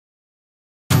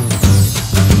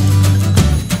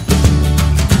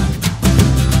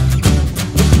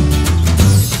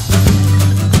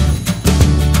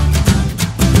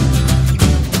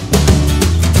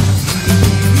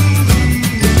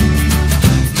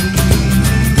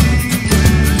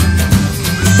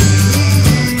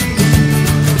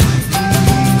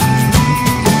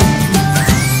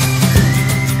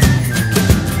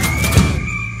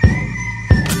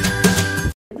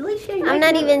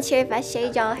if I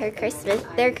showed y'all their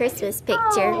Christmas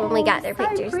picture when we got their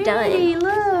pictures done.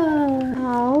 Look.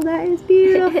 Oh, that is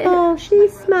beautiful.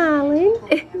 She's smiling.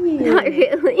 Not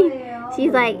really.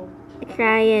 She's like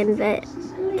crying, but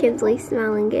Kinsley's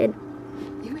smiling good.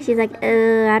 She's like,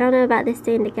 I don't know about this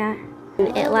Santa guy.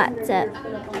 And it lights up.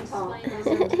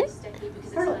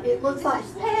 It looks like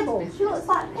pebbles. She looks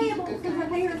like pebbles because her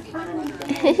hair is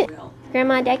tiny.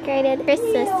 Grandma decorated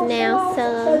Christmas now,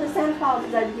 so the Santa Claus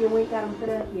is over here. We ain't got them put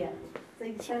up yet.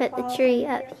 she put the tree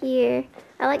up here.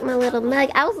 I like my little mug.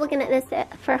 I was looking at this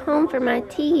for home for my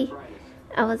tea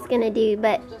I was gonna do,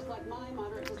 but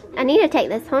I need to take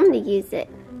this home to use it.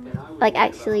 Like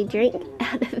actually drink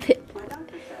out of it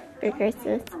for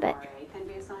Christmas, but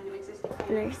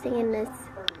and they're singing this.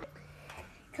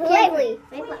 Kinsley,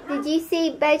 did you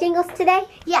see Bojangles today?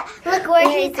 Yeah, look where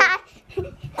he's at.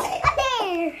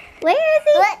 There. Where is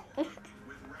he?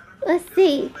 Let's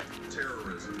see.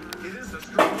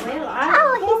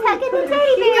 Oh, he's hugging the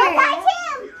teddy bear. Don't touch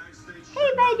him. Hey,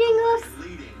 Bojangles.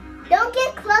 Don't get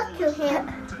close to him.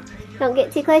 Don't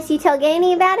get too close. You tell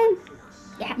Granny about him?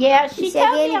 Yeah, she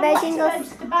told me I'm not Bojangles?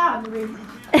 supposed to buy them.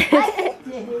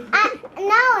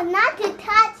 No, not to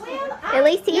touch him. At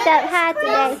least he's up high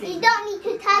today. You don't need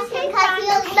to touch him because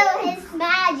he'll show his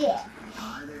magic.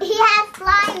 He has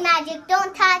flying magic.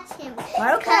 Don't touch him.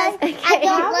 Okay. I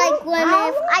don't like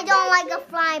women. I don't like a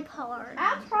flying part. I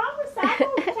promise I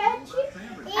won't touch you.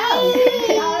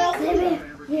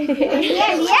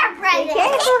 Yeah, Brenda.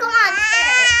 Come on.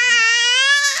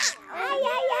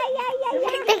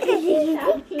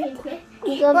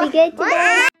 You gonna be good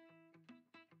today?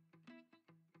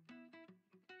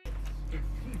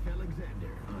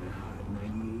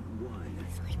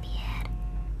 Sleepyhead.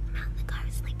 I'm out in the car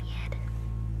with Sleepyhead.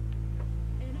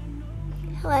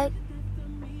 Hello.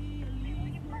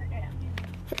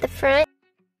 At the front.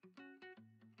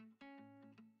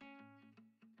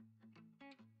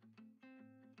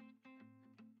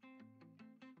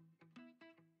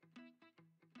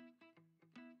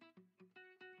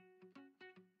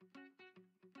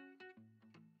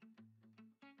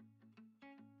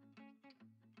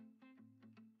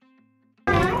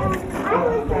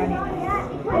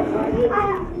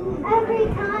 Every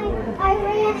time I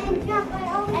ran and jumped, I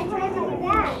always ran like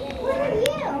that. What are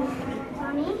you?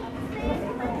 Mommy?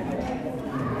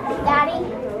 Daddy?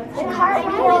 The car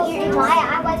tells you why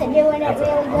I wasn't doing it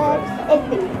really good. It's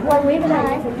because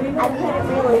I couldn't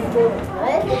really do it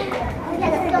good.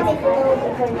 Because it still makes a little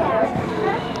bit good now.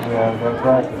 Yeah, that's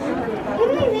practice.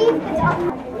 Give me these.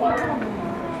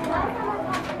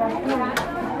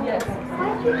 Yes.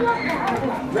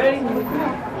 Ready?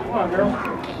 Come on, girl.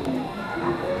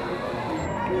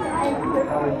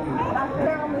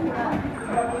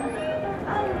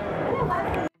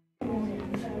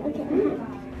 Okay.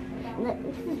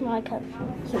 This is my cup.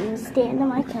 So you stand on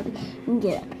my cup and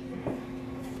get up.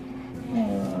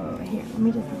 Here, let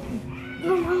me just. You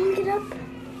want to get up?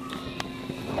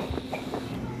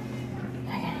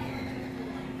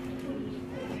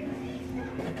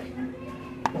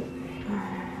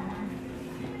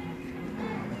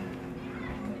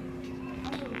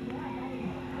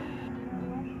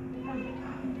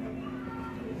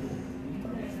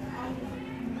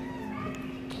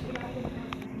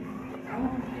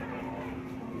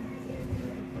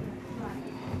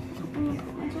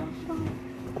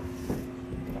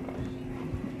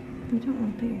 You don't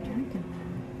want to put your jacket on.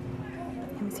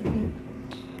 Let me see your feet.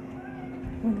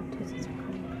 One of those is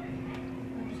cool.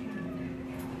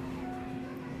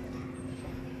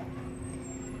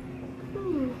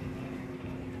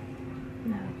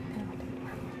 No,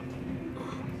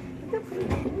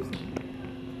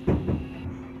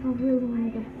 I really want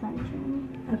to get sunshine.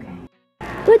 okay.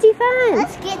 What'd you find?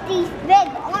 Let's get these big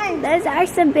oranges. Those are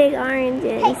some big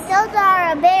oranges. Hey, those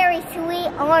are very sweet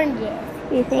oranges.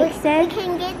 You think so? We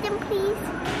can get them, please?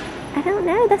 I don't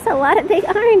know. That's a lot of big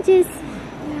oranges.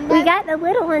 We got the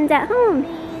little ones at home.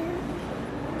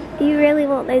 You really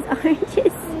want those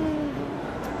oranges?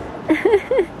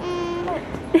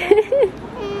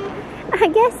 I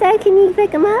guess so. Can you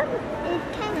pick them up?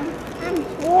 It's kind of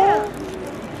scared.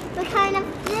 But kind of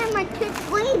them are too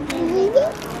sweet.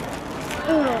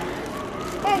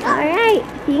 Alright,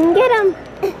 you can get them.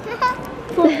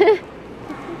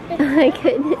 Oh my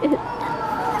goodness.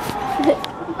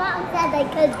 Mom said I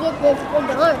could get this big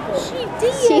orange. She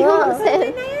did. She wants them.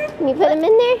 Can you put them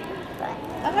in there?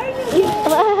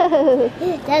 Whoa.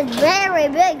 That's very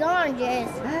big oranges.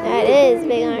 That is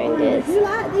big oranges. You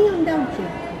like them, don't you?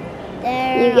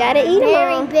 They're You gotta eat them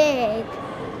very all. big.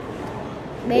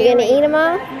 You gonna eat them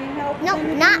all? No,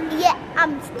 not yet.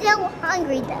 I'm still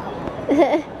hungry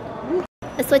though.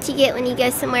 That's what you get when you go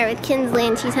somewhere with Kinsley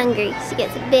and she's hungry. She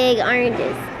gets big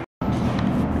oranges.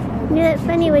 You look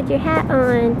funny with your hat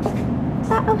on.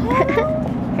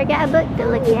 I got a book to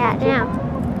look at now.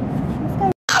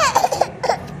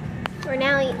 We're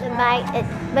now eating a bite at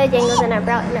Bojangles and I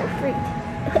brought in our fruit.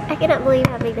 I cannot believe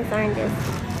how big this orange is.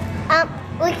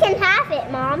 We can have it,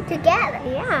 Mom, together.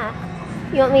 Yeah.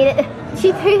 You want me to?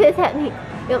 She threw this at me.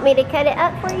 You want me to cut it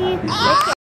up for you?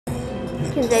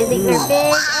 Kinsley's eating her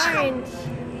big orange.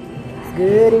 It's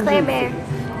good and Claire Bear.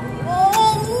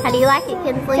 How do you like it,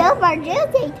 Kinsley? So far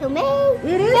juicy to me.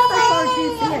 It is so far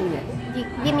juicy, isn't it?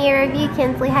 Give me a review,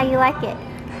 Kinsley. How you like it?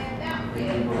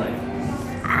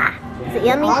 Ah, is it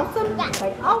yummy? Awesome?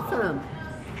 Like awesome.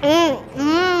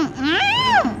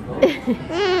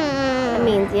 That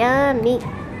means yummy.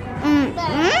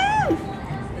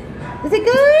 Is it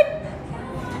good?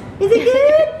 Is it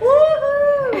good?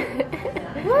 Woohoo!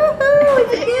 Woohoo!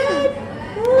 Is it good?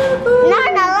 Woohoo!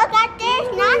 Nana, look at this.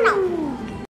 Nana.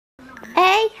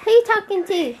 Hey, who you talking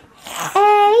to?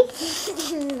 Hey.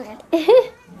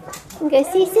 Go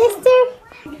see sister?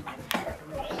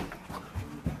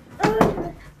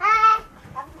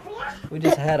 We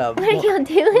just had a What are y'all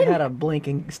doing? we had a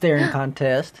blinking staring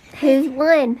contest. Who's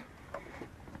won?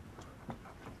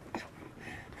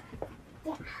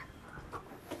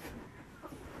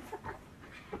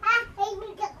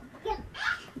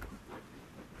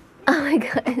 Oh my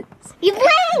god. You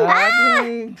win. I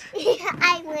blinked.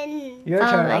 I win. Your Oh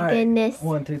turn. my All right. goodness.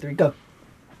 1, 2, 3, go.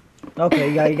 Okay,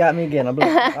 you got me again. I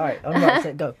blinked. All right, I'm about to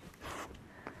say go.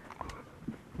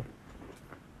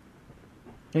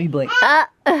 You blink. I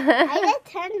just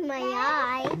turned my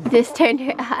eye. Just turned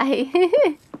her eye.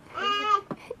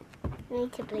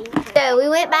 Need to blink. So we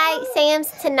went by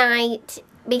Sam's tonight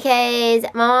because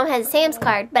my mom has a Sam's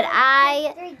card, but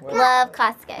I love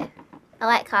Costco. I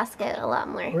like Costco a lot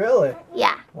more. Really?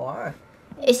 Yeah. Why?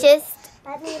 It's just,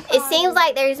 it seems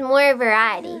like there's more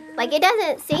variety. Like it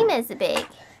doesn't seem as big.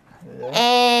 Yeah.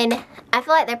 And I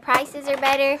feel like their prices are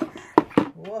better.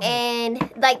 Whoa. And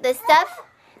like the stuff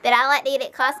that I like to get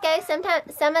at Costco,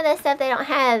 sometimes some of the stuff they don't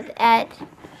have at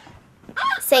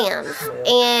Sam's.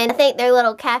 And I think their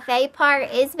little cafe part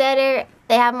is better.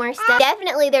 They have more stuff.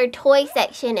 Definitely their toy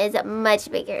section is much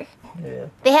bigger. Yeah.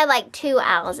 They had like 2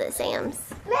 aisles at Sam's.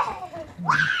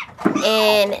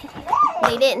 And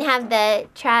they didn't have the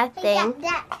thing.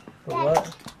 For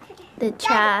what? The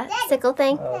tricycle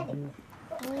thing. Oh,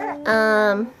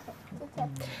 I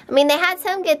mean, they had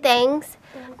some good things,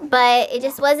 but it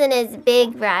just wasn't as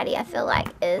big variety, I feel like,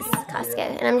 as Costco.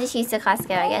 And I'm just used to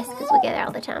Costco, I guess, because we go there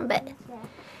all the time, but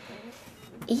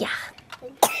yeah.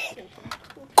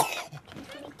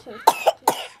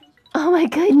 Oh my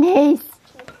goodness.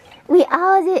 We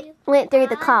all went through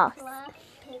the cost.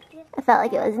 I felt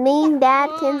like it was me, Dad,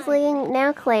 Kinsley, and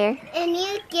now Claire. And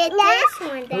you get this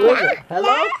one, who is Daddy. it?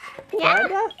 Hello? Yeah.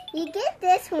 Brenda? You get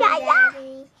this one,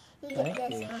 Daddy. You get Thank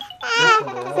this you. one.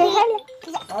 Say hello.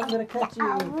 I'm gonna catch you.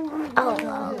 Oh,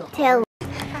 tell.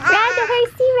 Ride the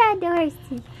horsey, ride the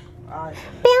horsey. All right.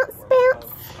 Bounce, bounce.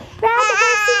 Ride the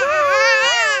horsey,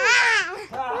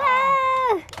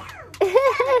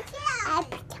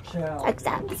 Shall.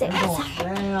 xoxo. You're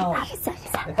going down.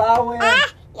 xoxo. If I win,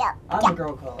 I'm the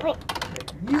girl color. If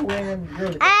you win, you're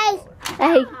the girl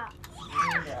Hey.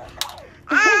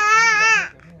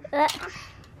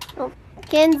 color.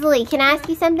 Kinsley, can I ask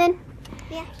you something?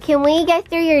 Yeah. Can we go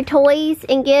through your toys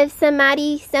and give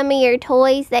somebody some of your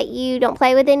toys that you don't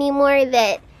play with anymore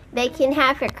that they can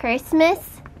have for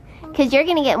Christmas? Because you're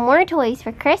going to get more toys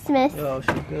for Christmas. Oh,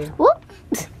 she's good. Whoop.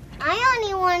 I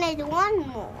only wanted one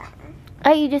more.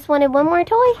 Oh, you just wanted one more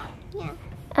toy? Yeah.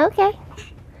 Okay.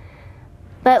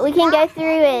 But we can go through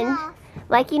and,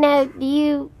 like, you know, do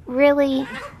you really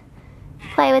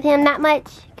play with him that much?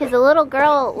 Because a little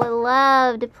girl would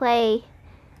love to play,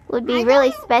 would be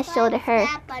really special to her.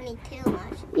 That bunny too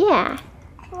much. Yeah.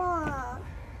 Whoa.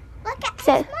 Look at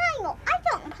So- his smile. I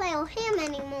don't play with him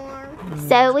anymore.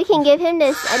 So we can give him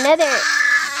this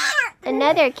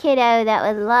another kiddo that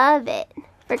would love it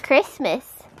for Christmas.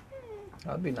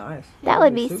 That'd be nice. That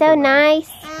would be super so nice.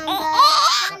 And the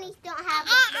bunnies don't have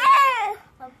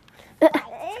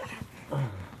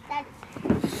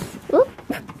Oop.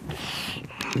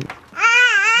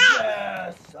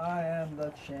 Yes, I am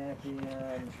the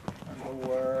champion of the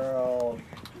world.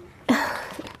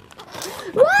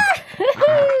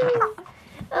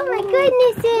 Oh my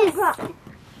goodness.